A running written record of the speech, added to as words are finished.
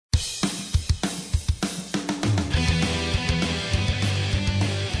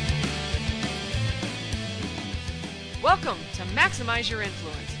Welcome to Maximize Your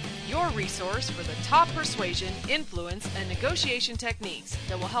Influence, your resource for the top persuasion, influence, and negotiation techniques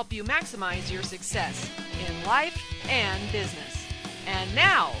that will help you maximize your success in life and business. And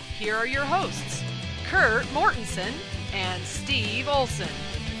now, here are your hosts, Kurt Mortensen and Steve Olson.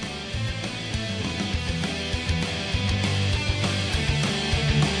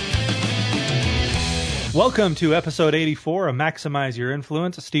 Welcome to episode 84 of Maximize Your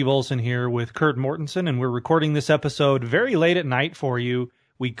Influence. Steve Olson here with Kurt Mortensen, and we're recording this episode very late at night for you.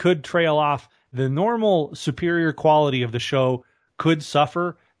 We could trail off. The normal superior quality of the show could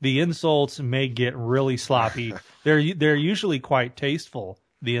suffer. The insults may get really sloppy. They're usually quite tasteful,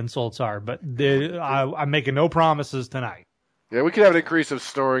 the insults are, but I'm making no promises tonight. Yeah, we could have an increase of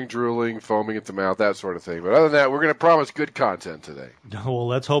snoring, drooling, foaming at the mouth, that sort of thing. But other than that, we're going to promise good content today. Well,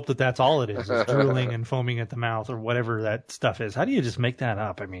 let's hope that that's all it is drooling and foaming at the mouth or whatever that stuff is. How do you just make that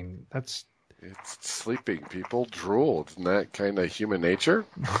up? I mean, it's sleeping. People drool. Isn't that kind of human nature?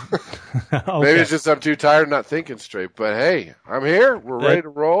 Okay. Maybe it's just I'm too tired, not thinking straight. But hey, I'm here. We're ready to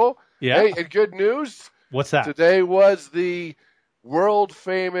roll. Yeah. Hey, and good news. What's that? Today was the world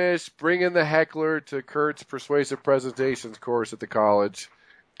famous Bring in the Heckler to Kurt's Persuasive Presentations course at the college,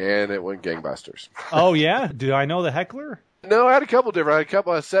 and it went gangbusters. Oh, yeah? Do I know the heckler? No, I had a couple different. I had a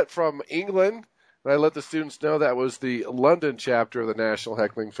couple I set from England, and I let the students know that was the London chapter of the National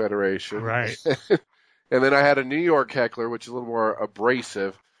Heckling Federation. Right. And then I had a New York heckler, which is a little more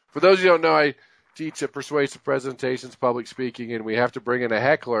abrasive. For those of you who don't know, I teach persuasive presentations, public speaking, and we have to bring in a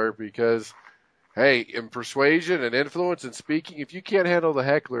heckler because, hey, in persuasion and influence and speaking, if you can't handle the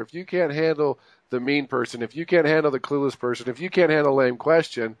heckler, if you can't handle the mean person, if you can't handle the clueless person, if you can't handle a lame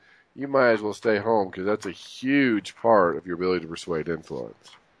question, you might as well stay home because that's a huge part of your ability to persuade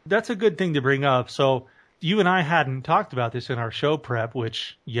influence. That's a good thing to bring up. So you and I hadn't talked about this in our show prep,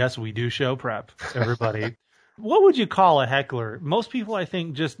 which, yes, we do show prep, everybody. What would you call a heckler? Most people, I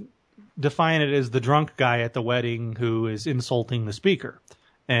think, just define it as the drunk guy at the wedding who is insulting the speaker.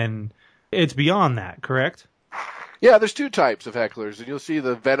 And it's beyond that, correct? Yeah, there's two types of hecklers, and you'll see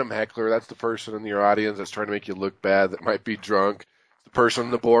the venom heckler. That's the person in your audience that's trying to make you look bad, that might be drunk. The person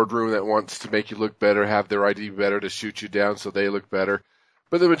in the boardroom that wants to make you look better, have their idea better, to shoot you down so they look better.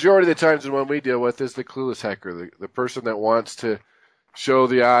 But the majority of the times the one we deal with is the clueless heckler, the person that wants to show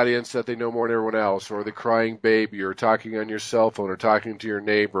the audience that they know more than everyone else, or the crying baby, or talking on your cell phone, or talking to your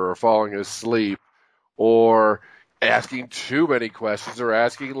neighbor, or falling asleep, or asking too many questions, or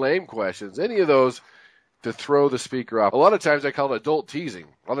asking lame questions. Any of those to throw the speaker off. A lot of times I call it adult teasing.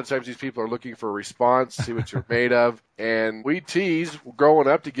 A lot of times these people are looking for a response, see what you're made of. And we tease growing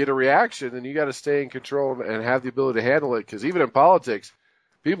up to get a reaction, and you got to stay in control and have the ability to handle it. Because even in politics,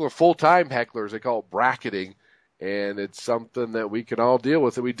 people are full-time hecklers. They call it bracketing. And it's something that we can all deal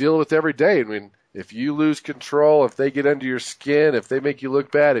with, that we deal with every day. I mean, if you lose control, if they get under your skin, if they make you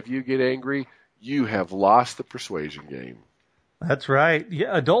look bad, if you get angry, you have lost the persuasion game. That's right.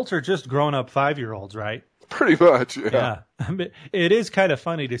 Yeah, adults are just grown-up 5-year-olds, right? Pretty much, yeah. It is kind of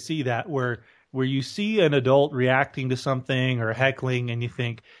funny to see that where you see an adult reacting to something or heckling and you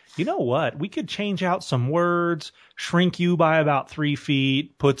think, you know what, we could change out some words, shrink you by about 3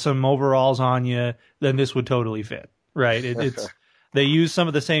 feet, put some overalls on you, then this would totally fit, right? It's they use some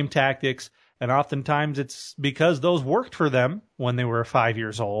of the same tactics, and oftentimes it's because those worked for them when they were 5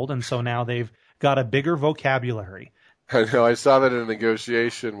 years old, and so now they've got a bigger vocabulary. I know. I saw that in a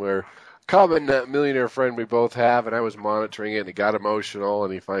negotiation where common millionaire friend we both have, and I was monitoring it, and he got emotional,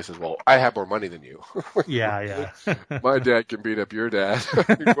 and he finally says, well, I have more money than you. Yeah. My dad can beat up your dad.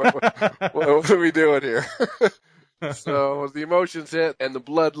 What are we doing here? So as the emotions hit and the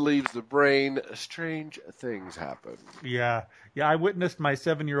blood leaves the brain, strange things happen. Yeah, I witnessed my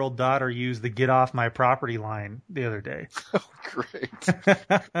 7-year-old daughter use the "get off my property" line the other day. Oh, great.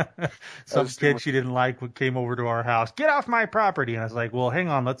 Some kid she didn't like came over to our house. Get off my property. And I was like, well, hang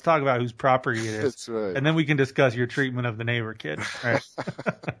on. Let's talk about whose property it is. That's right. And then we can discuss your treatment of the neighbor kid. Right.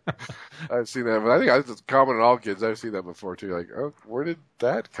 I've seen that. But I think it's common in all kids. I've seen that before, too. Like, oh, where did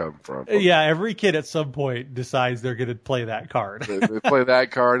that come from? Yeah, every kid at some point decides they're going to play that card. They play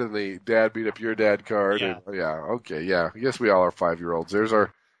that card, and the dad beat up your dad card. Yeah. And, okay, yeah. I guess we all are 5-year-olds. There's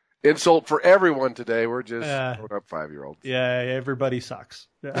our insult for everyone today. We're just grown up 5-year-olds. Yeah, everybody sucks.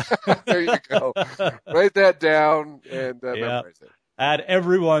 Yeah. There you go. Write that down and memorize it. Add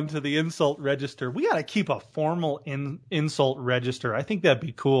everyone to the insult register. We got to keep a formal insult register. I think that'd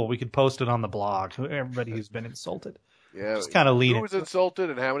be cool. We could post it on the blog. Everybody who's been insulted. Yeah, just kind of lead it. Who was insulted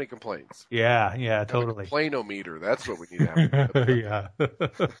and how many complaints? Yeah, totally. Complainometer. That's what we need to have. Yeah.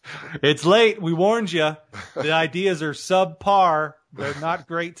 It's late. We warned you. The ideas are subpar. They're not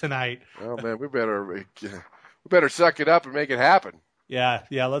great tonight. Oh, man, we better we better suck it up and make it happen. Yeah,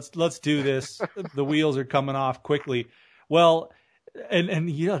 let's do this. The wheels are coming off quickly. Well, and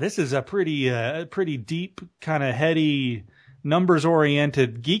this is a pretty deep, kind of heady,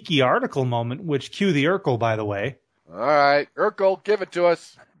 numbers-oriented, geeky article moment, which cue the Urkel, by the way. All right, Urkel, give it to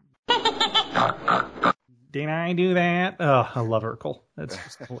us. Did I do that? Oh, I love Urkel. That's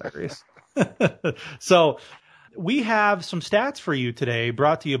just hilarious. So we have some stats for you today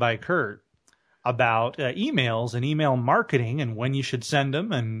brought to you by Kurt about emails and email marketing and when you should send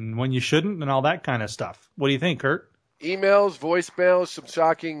them and when you shouldn't and all that kind of stuff. What do you think, Kurt? Emails, voicemails, some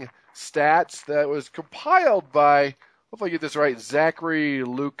shocking stats that was compiled by, hopefully I get this right, Zachary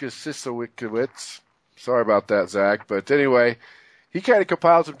Lukasiewicz. Sorry about that, Zach. But anyway, he kind of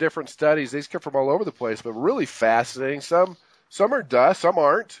compiled some different studies. These come from all over the place, but really fascinating. Some are dust, some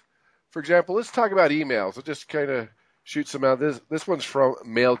aren't. For example, let's talk about emails. I'll just kind of shoot some out. This one's from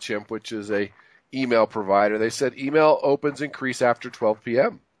MailChimp, which is a email provider. They said email opens increase after 12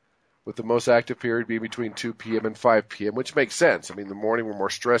 p.m., with the most active period being between 2 p.m. and 5 p.m., which makes sense. I mean, in the morning we're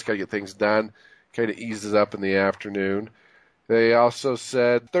more stressed, got to get things done, kind of eases up in the afternoon. They also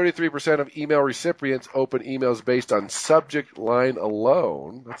said 33% of email recipients open emails based on subject line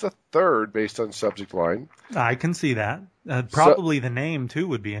alone. That's a third based on subject line. I can see that. Probably the name, too,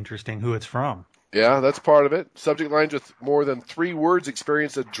 would be interesting, who it's from. Yeah, that's part of it. Subject lines with more than 3 words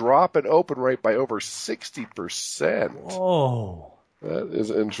experience a drop in open rate by over 60%. Oh. That is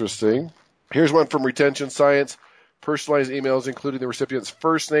interesting. Here's one from Retention Science. Personalized emails, including the recipient's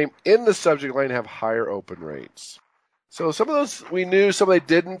first name in the subject line, have higher open rates. So some of those we knew, some they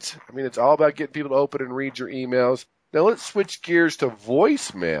didn't. I mean, it's all about getting people to open and read your emails. Now let's switch gears to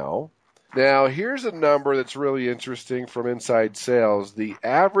voicemail. Now, here's a number that's really interesting from Inside Sales. The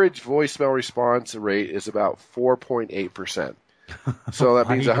average voicemail response rate is about 4.8%. So that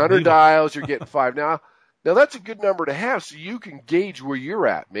means 100 dials, you're getting 5. Now that's a good number to have so you can gauge where you're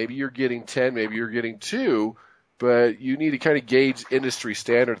at. Maybe you're getting 10, maybe you're getting 2, but you need to kind of gauge industry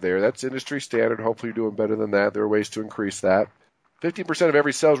standard there. That's industry standard. Hopefully you're doing better than that. There are ways to increase that. 15% of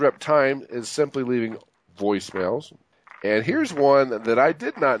every sales rep time is simply leaving voicemails. And here's one that I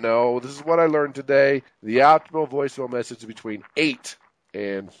did not know. This is what I learned today. The optimal voicemail message is between 8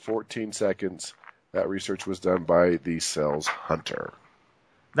 and 14 seconds. That research was done by the Sales Hunter.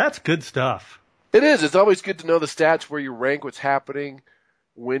 That's good stuff. It is. It's always good to know the stats, where you rank, what's happening,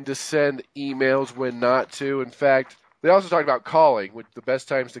 when to send emails, when not to. In fact, they also talk about calling, which the best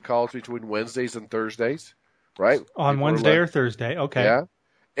times to call is between Wednesdays and Thursdays, right? On Wednesday or Thursday, okay. Yeah.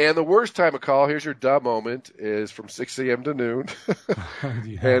 And the worst time to call, here's your duh moment, is from 6 a.m. to noon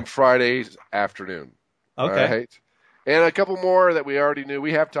and Fridays afternoon. Okay. Right? And a couple more that we already knew.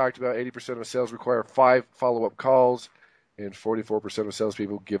 We have talked about 80% of sales require 5 follow-up calls, and 44% of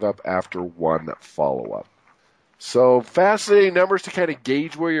salespeople give up after 1 follow-up. So fascinating numbers to kind of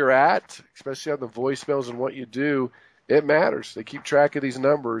gauge where you're at, especially on the voicemails and what you do. It matters. They keep track of these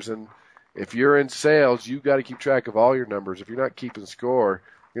numbers, and if you're in sales, you've got to keep track of all your numbers. If you're not keeping score,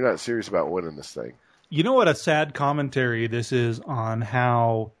 you're not serious about winning this thing. You know what a sad commentary this is on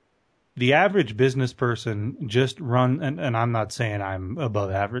how the average business person just and I'm not saying I'm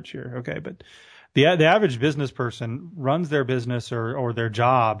above average here, okay, but the average business person runs their business or their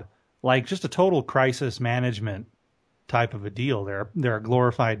job like just a total crisis management type of a deal. They're a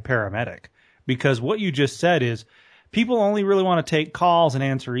glorified paramedic, because what you just said is people only really want to take calls and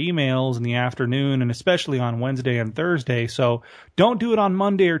answer emails in the afternoon, and especially on Wednesday and Thursday. So don't do it on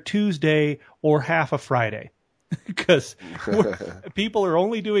Monday or Tuesday or half a Friday, because people are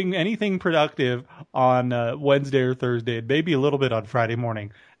only doing anything productive on Wednesday or Thursday, and maybe a little bit on Friday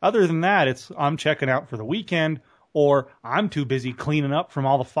morning. Other than that, I'm checking out for the weekend, or I'm too busy cleaning up from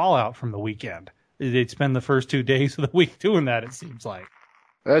all the fallout from the weekend. They'd spend the first 2 days of the week doing that, it seems like.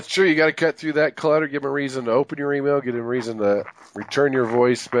 That's true. You got to cut through that clutter, give them a reason to open your email, give them a reason to return your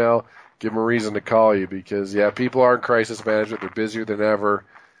voicemail, give them a reason to call you, because, people are in crisis management. They're busier than ever,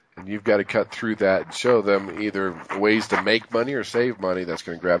 and you've got to cut through that and show them either ways to make money or save money that's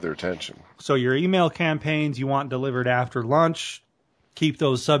going to grab their attention. So your email campaigns you want delivered after lunch, keep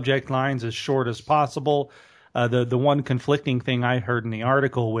those subject lines as short as possible. The one conflicting thing I heard in the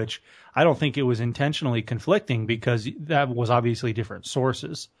article, which I don't think it was intentionally conflicting, because that was obviously different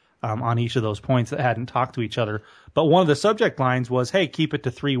sources on each of those points that hadn't talked to each other. But one of the subject lines was, hey, keep it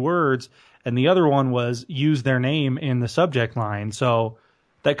to 3 words. And the other one was use their name in the subject line. So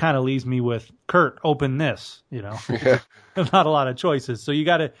that kind of leaves me with, Kurt, open this, Yeah. Not a lot of choices. So you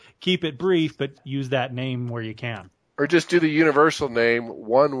got to keep it brief, but use that name where you can. Or just do the universal name,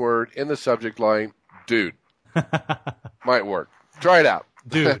 1 word in the subject line, dude. Might work. Try it out.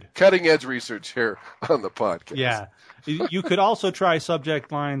 Dude. Cutting edge research here on the podcast. Yeah. You could also try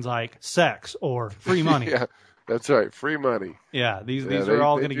subject lines like sex or free money. Yeah, that's right. Free money. Yeah, these are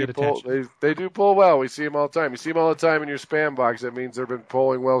all going to get attention. They do pull well. We see them all the time. You see them all the time in your spam box. That means they've been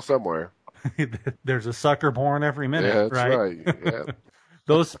polling well somewhere. There's a sucker born every minute, Yeah, that's right. Yeah.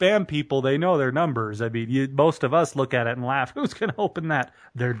 Those spam people, they know their numbers. I mean, most of us look at it and laugh. Who's going to open that?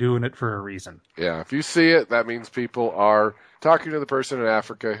 They're doing it for a reason. Yeah, if you see it, that means people are talking to the person in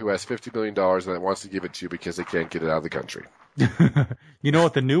Africa who has $50 million and wants to give it to you because they can't get it out of the country. You know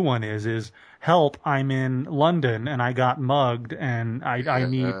what the new one is help, I'm in London and I got mugged and I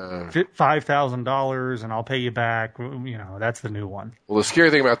need $5,000 and I'll pay you back. You know, that's the new one. Well, the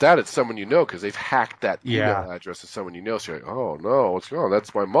scary thing about that, it's someone you know because they've hacked that email address of someone you know. So you're like, oh, no, what's going on?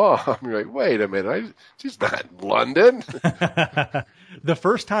 That's my mom. You're like, wait a minute, she's not in London. The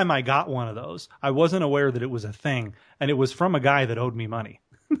first time I got one of those, I wasn't aware that it was a thing, and it was from a guy that owed me money.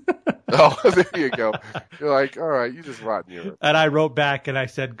 Oh, there you go. You're like, all right, you just rot in Europe. And I wrote back and I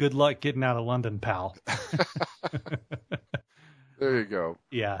said, good luck getting out of London, pal. There you go.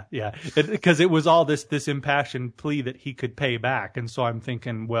 Yeah. Because it was all this impassioned plea that he could pay back. And so I'm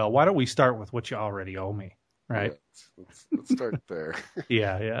thinking, well, why don't we start with what you already owe me, right? Yeah, let's start there.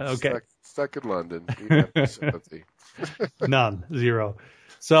 Yeah, okay. Stuck in London. You have no sympathy. None, zero.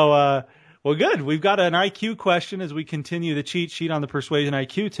 So, well, good. We've got an IQ question as we continue the cheat sheet on the Persuasion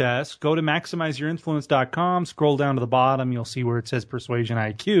IQ test. Go to MaximizeYourInfluence.com, scroll down to the bottom. You'll see where it says Persuasion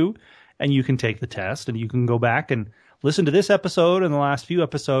IQ, and you can take the test, and you can go back and listen to this episode and the last few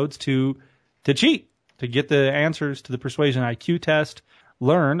episodes to cheat, to get the answers to the Persuasion IQ test,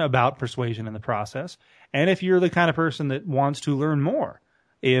 learn about persuasion in the process. And if you're the kind of person that wants to learn more,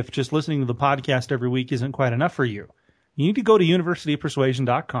 if just listening to the podcast every week isn't quite enough for you, you need to go to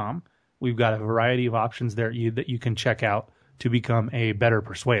universityofpersuasion.com. We've got a variety of options there that you can check out to become a better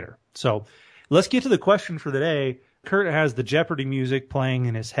persuader. So let's get to the question for the day. Kurt has the Jeopardy music playing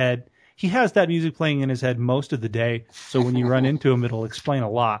in his head. He has that music playing in his head most of the day. So when you run into him, it'll explain a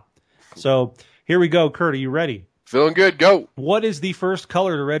lot. So here we go. Kurt, are you ready? Feeling good. Go. What is the first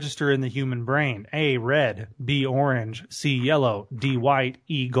color to register in the human brain? A, red, B, orange, C, yellow, D, white,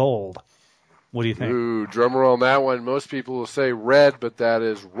 E, gold. What do you think? Ooh, drum roll on that one. Most people will say red, but that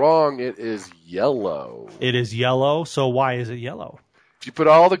is wrong. It is yellow. It is yellow. So why is it yellow? If you put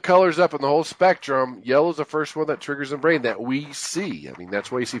all the colors up in the whole spectrum, yellow is the first one that triggers the brain that we see. I mean,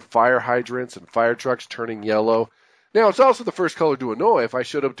 that's why you see fire hydrants and fire trucks turning yellow. Now, it's also the first color to annoy. If I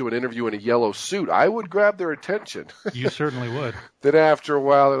showed up to an interview in a yellow suit, I would grab their attention. You certainly would. Then after a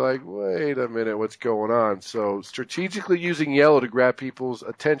while, they're like, wait a minute, what's going on? So strategically using yellow to grab people's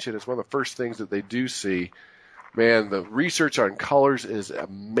attention is one of the first things that they do see. Man, the research on colors is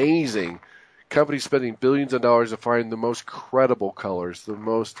amazing. Companies spending billions of dollars to find the most credible colors, the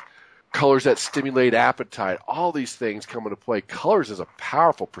most colors that stimulate appetite. All these things come into play. Colors is a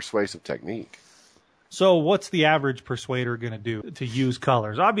powerful persuasive technique. So what's the average persuader going to do to use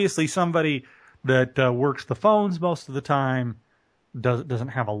colors? Obviously, somebody that works the phones most of the time doesn't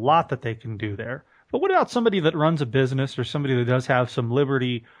have a lot that they can do there. But what about somebody that runs a business or somebody that does have some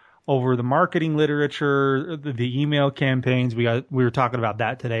liberty over the marketing literature, the email campaigns? We were talking about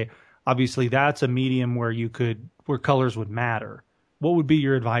that today. Obviously, that's a medium where colors would matter. What would be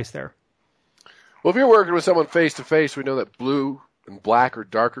your advice there? Well, if you're working with someone face to face, we know that blue and black or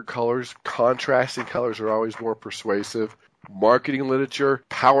darker colors, contrasting colors are always more persuasive. Marketing literature,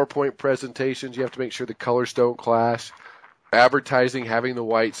 PowerPoint presentations, you have to make sure the colors don't clash. Advertising, having the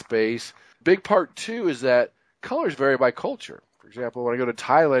white space. Big part, too, is that colors vary by culture. For example, when I go to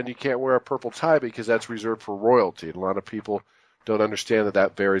Thailand, you can't wear a purple tie because that's reserved for royalty. And a lot of people don't understand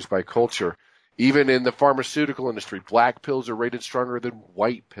that varies by culture. Even in the pharmaceutical industry, black pills are rated stronger than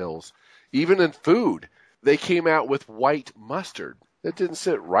white pills. Even in food, they came out with white mustard. That didn't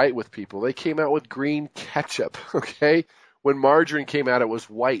sit right with people. They came out with green ketchup, okay? When margarine came out, it was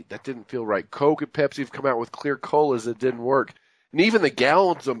white. That didn't feel right. Coke and Pepsi have come out with clear colas that didn't work. And even the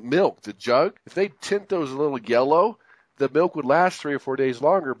gallons of milk, the jug, if they tint those a little yellow, the milk would last 3 or 4 days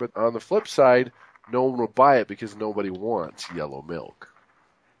longer. But on the flip side, no one would buy it because nobody wants yellow milk.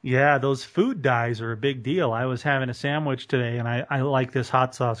 Yeah, those food dyes are a big deal. I was having a sandwich today, and I like this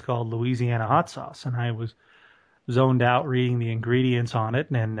hot sauce called Louisiana hot sauce, and I was zoned out reading the ingredients on it,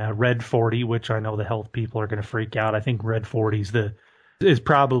 and Red 40, which I know the health people are going to freak out. I think Red 40 is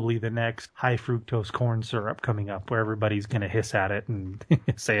probably the next high fructose corn syrup coming up, where everybody's going to hiss at it and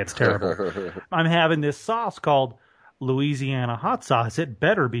say it's terrible. I'm having this sauce called Louisiana hot sauce. It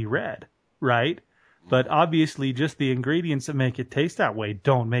better be red, right? But obviously, just the ingredients that make it taste that way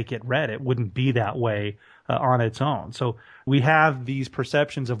don't make it red. It wouldn't be that way on its own. So we have these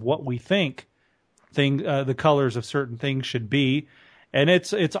perceptions of what we think the colors of certain things should be. And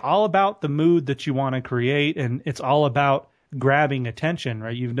it's all about the mood that you want to create, and it's all about grabbing attention,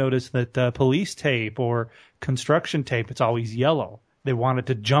 right? You've noticed that police tape or construction tape, it's always yellow. They want it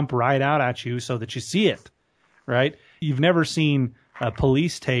to jump right out at you so that you see it, right? You've never seen a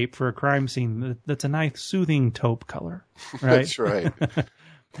police tape for a crime scene that's a nice soothing taupe color, right? That's right.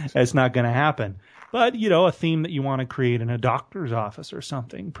 That's not going to happen. But, a theme that you want to create in a doctor's office or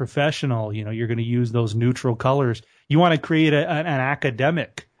something, professional, you're going to use those neutral colors. You want to create an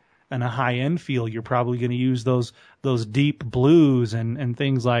academic and a high-end feel, you're probably going to use those deep blues and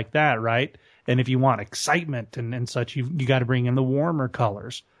things like that, right? And if you want excitement and such, you got to bring in the warmer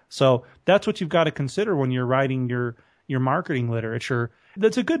colors. So that's what you've got to consider when you're writing your marketing literature.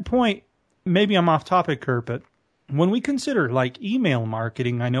 That's a good point. Maybe I'm off topic, Kurt, but when we consider like email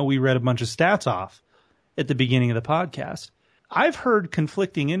marketing, I know we read a bunch of stats off at the beginning of the podcast. I've heard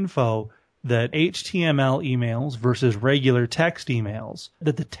conflicting info that HTML emails versus regular text emails,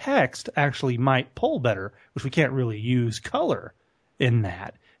 that the text actually might pull better, which we can't really use color in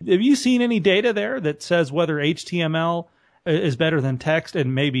that. Have you seen any data there that says whether HTML is better than text?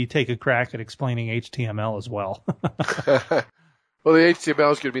 And maybe take a crack at explaining HTML as well. Well, the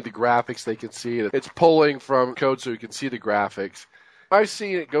HTML is going to be the graphics they can see. It's pulling from code so you can see the graphics. I've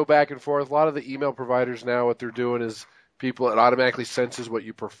seen it go back and forth. A lot of the email providers now, what they're doing is it automatically senses what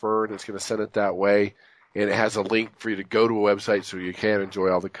you prefer, and it's going to send it that way. And it has a link for you to go to a website so you can enjoy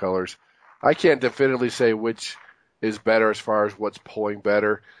all the colors. I can't definitively say which is better as far as what's pulling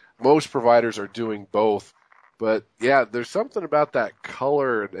better. Most providers are doing both. But, yeah, there's something about that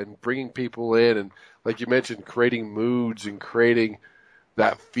color and bringing people in and, like you mentioned, creating moods and creating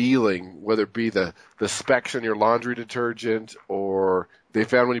that feeling, whether it be the specs on your laundry detergent or they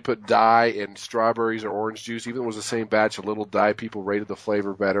found when you put dye in strawberries or orange juice, even if it was the same batch of little dye, people rated the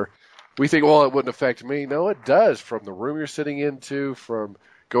flavor better. We think, well, it wouldn't affect me. No, it does. From the room you're sitting into, from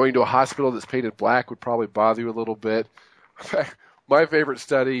going to a hospital that's painted black would probably bother you a little bit. In fact, my favorite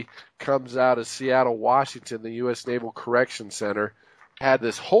study comes out of Seattle, Washington. The U.S. Naval Correction Center had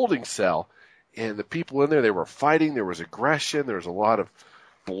this holding cell, and the people in there, they were fighting. There was aggression. There was a lot of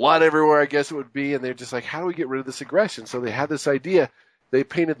blood everywhere, I guess it would be, and they're just like, how do we get rid of this aggression? So they had this idea. They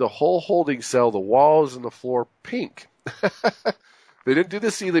painted the whole holding cell, the walls and the floor, pink. They didn't do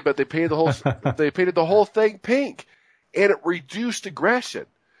the ceiling, but they painted the whole thing pink, and it reduced aggression.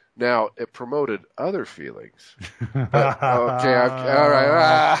 Now, it promoted other feelings. All right.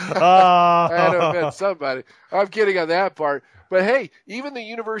 I had to offend somebody. I'm kidding on that part. But, hey, even the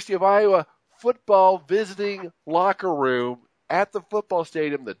University of Iowa football visiting locker room at the football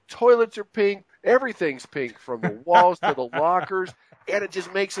stadium, the toilets are pink. Everything's pink from the walls to the lockers. And it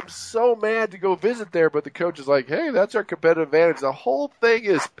just makes them so mad to go visit there. But the coach is like, hey, that's our competitive advantage. The whole thing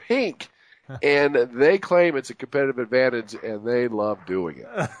is pink. And they claim it's a competitive advantage, and they love doing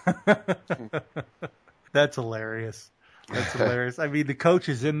it. That's hilarious. That's hilarious. I mean, the coach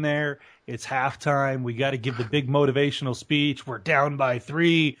is in there. It's halftime. We got to give the big motivational speech. We're down by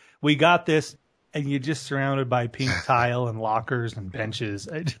 3. We got this. And you're just surrounded by pink tile and lockers and benches.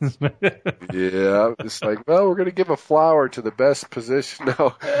 Yeah, it's like, well, we're going to give a flower to the best position.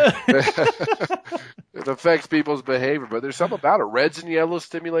 No, it affects people's behavior, but there's something about it. Reds and yellows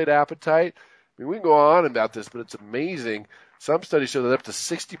stimulate appetite. I mean, we can go on about this, but it's amazing. Some studies show that up to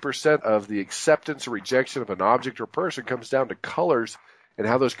 60% of the acceptance or rejection of an object or person comes down to colors and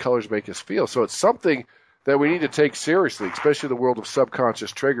how those colors make us feel. So it's something that we need to take seriously, especially in the world of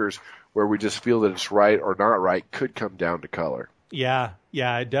subconscious triggers where we just feel that it's right or not right, could come down to color. Yeah,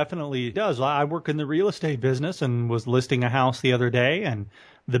 it definitely does. I work in the real estate business and was listing a house the other day, and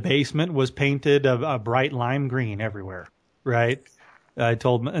the basement was painted a bright lime green everywhere, right? I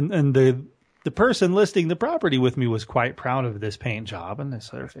told them, and the person listing the property with me was quite proud of this paint job, and this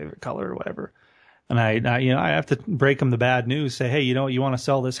is their favorite color or whatever. And I have to break them the bad news, say, hey, you want to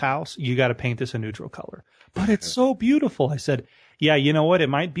sell this house? You got to paint this a neutral color. But it's so beautiful. I said, yeah, you know what? It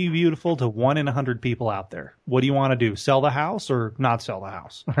might be beautiful to 1 in 100 people out there. What do you want to do? Sell the house or not sell the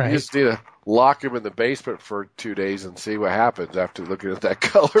house? Right? You just need to lock him in the basement for 2 days and see what happens after looking at that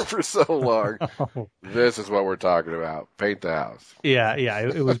color for so long. This is what we're talking about. Paint the house. Yeah.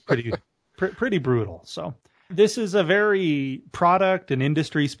 It was pretty brutal. So this is a very product and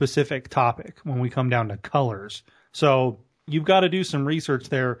industry specific topic when we come down to colors. So you've got to do some research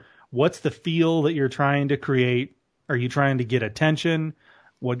there. What's the feel that you're trying to create? Are you trying to get attention?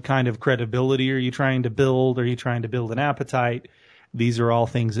 What kind of credibility are you trying to build? Are you trying to build an appetite? these are all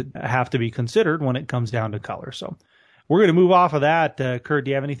things that have to be considered when it comes down to color. So we're going to move off of that. Kurt,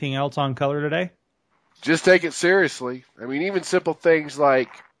 do you have anything else on color today? Just take it seriously. I mean, even simple things like,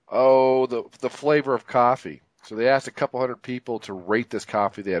 the flavor of coffee. So they asked a couple hundred people to rate this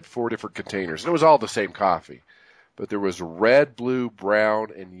coffee. They had 4 different containers. And it was all the same coffee. But there was red, blue, brown,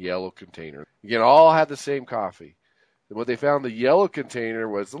 and yellow container. Again, all had the same coffee. And what they found, the yellow container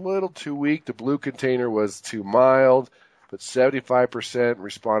was a little too weak. The blue container was too mild. But 75%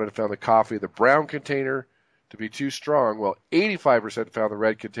 responded and found the coffee of the brown container to be too strong, while 85% found the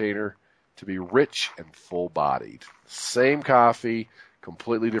red container to be rich and full-bodied. Same coffee,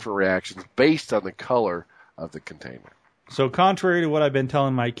 completely different reactions based on the color of the container. So contrary to what I've been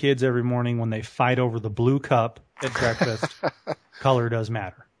telling my kids every morning when they fight over the blue cup at breakfast, color does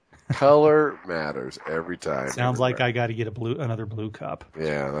matter. Color matters every time. Sounds like I got to get another blue cup.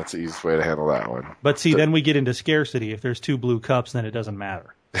 Yeah, that's the easiest way to handle that one. But see, then we get into scarcity. If there's 2 blue cups, then it doesn't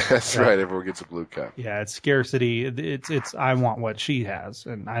matter. That's right. Everyone gets a blue cup. Yeah, it's scarcity. It's I want what she has,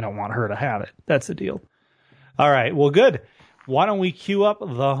 and I don't want her to have it. That's the deal. All right. Well, good. Why don't we cue up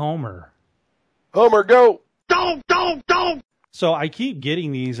the Homer? Homer, go! Don't! So I keep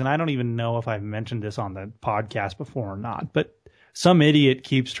getting these, and I don't even know if I've mentioned this on the podcast before or not, but some idiot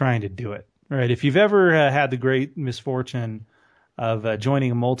keeps trying to do it, right? If you've ever had the great misfortune of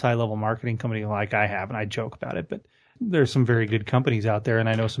joining a multi-level marketing company like I have, and I joke about it, but there's some very good companies out there, and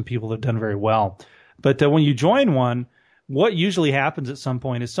I know some people that have done very well. But when you join one, what usually happens at some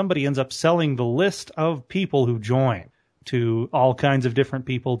point is somebody ends up selling the list of people who join to all kinds of different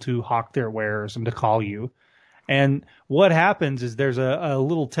people to hawk their wares and to call you. And what happens is there's a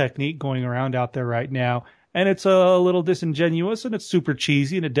little technique going around out there right now, and it's a little disingenuous, and it's super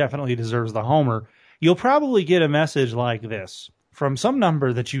cheesy, and it definitely deserves the Homer. You'll probably get a message like this from some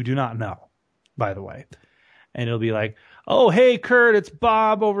number that you do not know, by the way. And it'll be like, oh, hey, Kurt, it's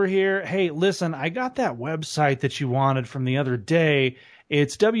Bob over here. Hey, listen, I got that website that you wanted from the other day.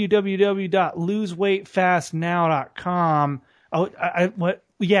 It's www.loseweightfastnow.com. Oh, what?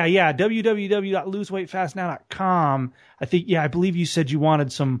 Yeah, www.loseweightfastnow.com. I believe you said you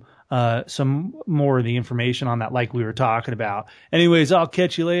wanted some more of the information on that, like we were talking about. Anyways, I'll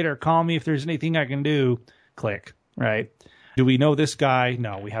catch you later. Call me if there's anything I can do. Click, right? Do we know this guy?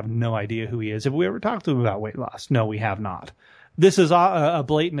 No, we have no idea who he is. Have we ever talked to him about weight loss? No, we have not. This is a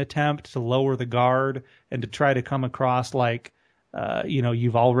blatant attempt to lower the guard and to try to come across like,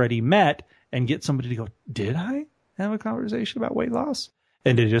 you've already met and get somebody to go, did I have a conversation about weight loss?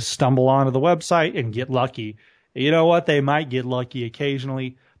 And to just stumble onto the website and get lucky. You know what? They might get lucky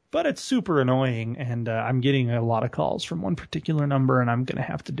occasionally, but it's super annoying. And I'm getting a lot of calls from one particular number, and I'm going to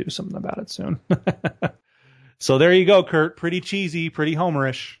have to do something about it soon. So there you go, Kurt. Pretty cheesy, pretty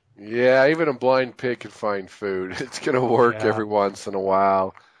Homerish. Yeah, even a blind pig can find food. It's going to work every once in a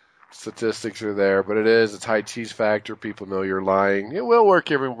while. Statistics are there, but it's high cheese factor. People know you're lying. It will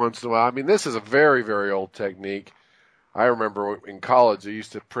work every once in a while. I mean, this is a very, very old technique. I remember in college, they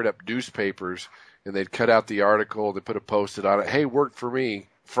used to print up newspapers, and they'd cut out the article, they'd put a Post-it on it, hey, worked for me,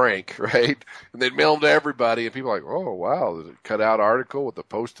 Frank, right? And they'd mail them to everybody, and people are like, oh, wow, there's a cut-out article with a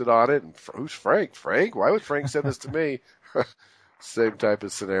Post-it on it, and who's Frank? Frank? Why would Frank send this to me? Same type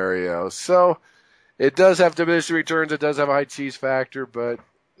of scenario. So it does have diminishing returns. It does have a high cheese factor, but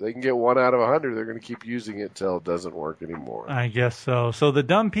they can get 1 out of 100. They're going to keep using it until it doesn't work anymore. I guess so. So the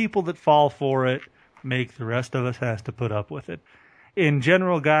dumb people that fall for it make the rest of us has to put up with it. In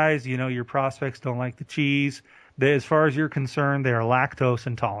general, guys, your prospects don't like the cheese. As far as you're concerned, they are lactose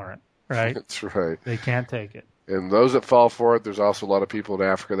intolerant, right? That's right. They can't take it. And those that fall for it, there's also a lot of people in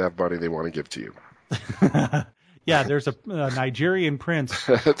Africa that have money they want to give to you. Yeah, there's a Nigerian prince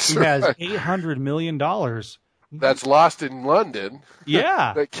who has $800 million. That's lost in London.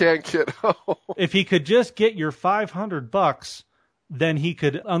 Yeah. That can't get home. If he could just get your $500, then he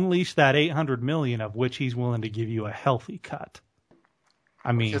could unleash that $800 million, of which he's willing to give you a healthy cut.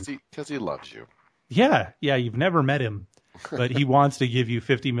 I mean, because he loves you. Yeah, you've never met him, but he wants to give you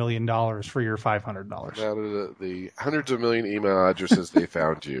 $50 million for your $500. Out of the hundreds of million email addresses they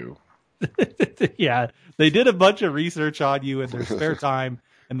found you. Yeah, they did a bunch of research on you in their spare time,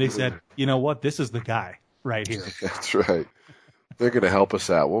 and they said, you know what, this is the guy right here. That's right. They're going to help us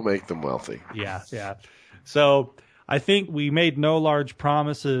out. We'll make them wealthy. Yeah. So I think we made no large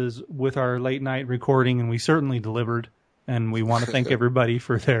promises with our late night recording, and we certainly delivered. And we want to thank everybody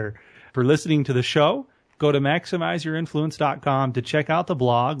for listening to the show. Go to MaximizeYourInfluence.com to check out the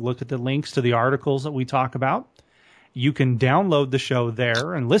blog. Look at the links to the articles that we talk about. You can download the show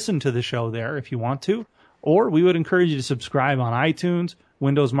there and listen to the show there if you want to. Or we would encourage you to subscribe on iTunes,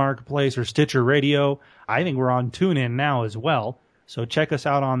 Windows Marketplace, or Stitcher Radio. I think we're on TuneIn now as well. So check us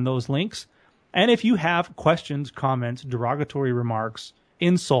out on those links. And if you have questions, comments, derogatory remarks,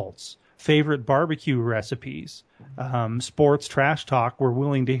 insults, favorite barbecue recipes, sports trash talk, we're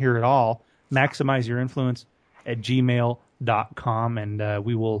willing to hear it all. Maximize your influence at gmail.com, and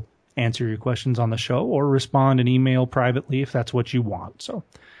we will answer your questions on the show or respond in email privately if that's what you want. So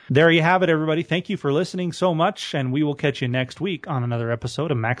there you have it, everybody. Thank you for listening so much, and we will catch you next week on another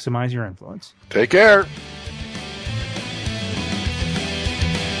episode of Maximize Your Influence. Take care.